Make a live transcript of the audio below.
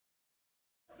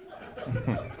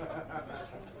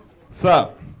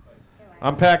Sup?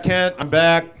 I'm Pat Kent. I'm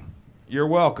back. You're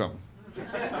welcome.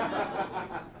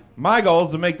 My goal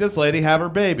is to make this lady have her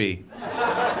baby.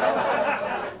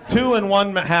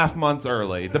 2.5 months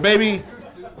early. The baby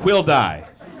will die.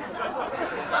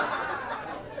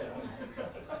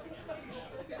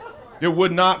 It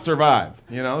would not survive.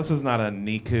 You know, this is not a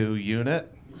NICU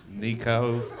unit.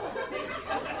 NICO.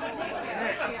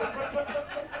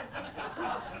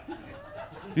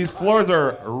 These floors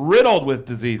are riddled with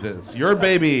diseases. Your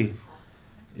baby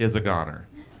is a goner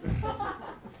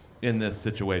in this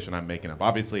situation I'm making up.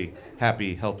 Obviously,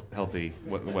 happy, healthy,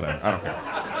 whatever. I don't care.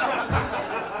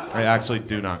 I actually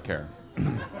do not care.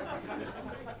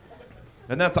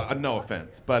 And that's no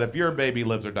offense, but if your baby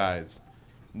lives or dies,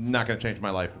 not going to change my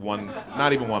life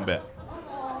not even one bit.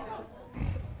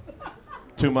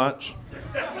 Too much?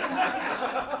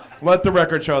 Let the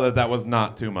record show that was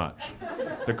not too much.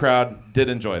 The crowd did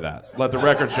enjoy that. Let the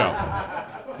record show.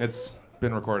 It's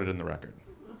been recorded in the record.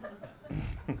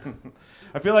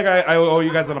 I feel like I owe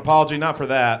you guys an apology, not for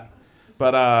that,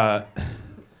 but I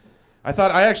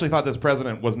actually thought this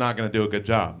president was not going to do a good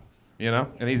job, you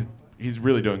know? And he's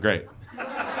really doing great.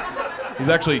 He's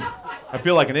actually, I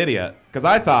feel like an idiot, because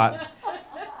I thought,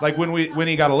 like when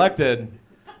he got elected,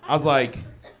 I was like,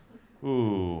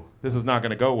 ooh, this is not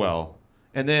going to go well.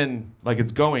 And then, like,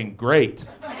 it's going great.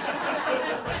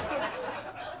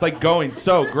 It's like going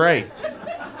so great.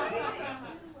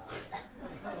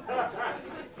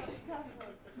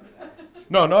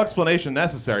 No explanation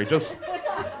necessary. Just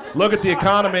look at the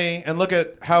economy and look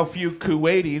at how few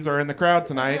Kuwaitis are in the crowd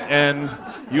tonight, and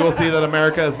you will see that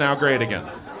America is now great again.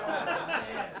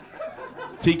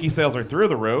 Tiki sales are through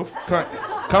the roof.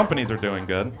 Companies are doing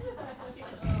good.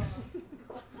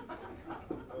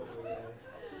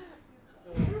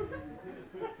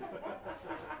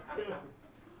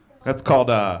 That's called,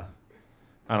 I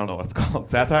don't know what it's called,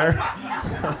 satire?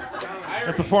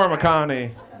 That's a form of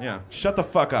comedy. Yeah, shut the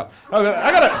fuck up.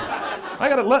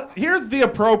 Okay, here's the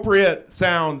appropriate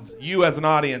sounds you as an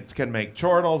audience can make.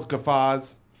 Chortles,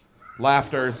 guffaws,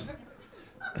 laughters.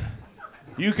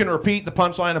 You can repeat the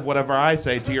punchline of whatever I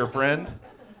say to your friend.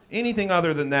 Anything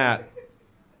other than that,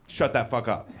 shut that fuck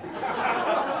up.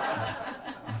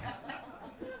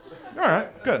 All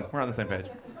right, good. We're on the same page.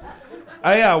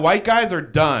 Yeah, white guys are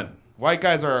done. White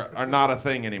guys are not a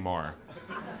thing anymore.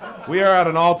 We are at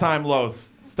an all-time low.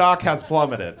 Stock has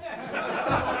plummeted.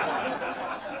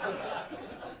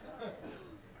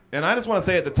 And I just want to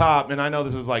say at the top, and I know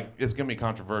this is it's going to be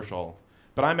controversial,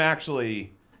 but I'm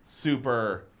actually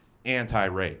super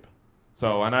anti-rape.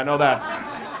 So, and I know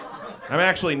I'm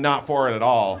actually not for it at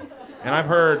all. And I've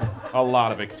heard a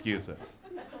lot of excuses.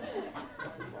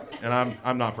 And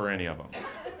I'm not for any of them.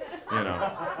 You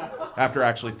know, after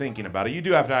actually thinking about it. You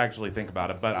do have to actually think about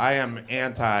it, but I am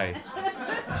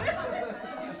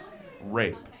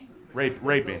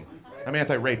raping. I'm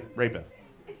anti-rapist.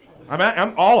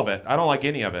 I'm all of it. I don't like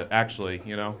any of it, actually,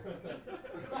 you know.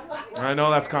 I know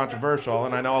that's controversial,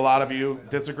 and I know a lot of you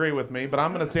disagree with me, but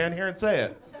I'm going to stand here and say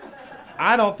it.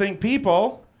 I don't think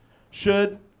people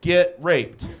should get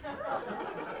raped.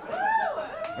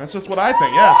 That's just what I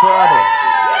think. Yeah, so I believe.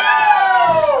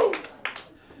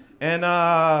 And,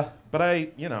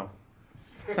 but you know,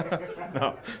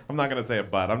 no, I'm not going to say a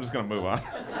but. I'm just going to move on.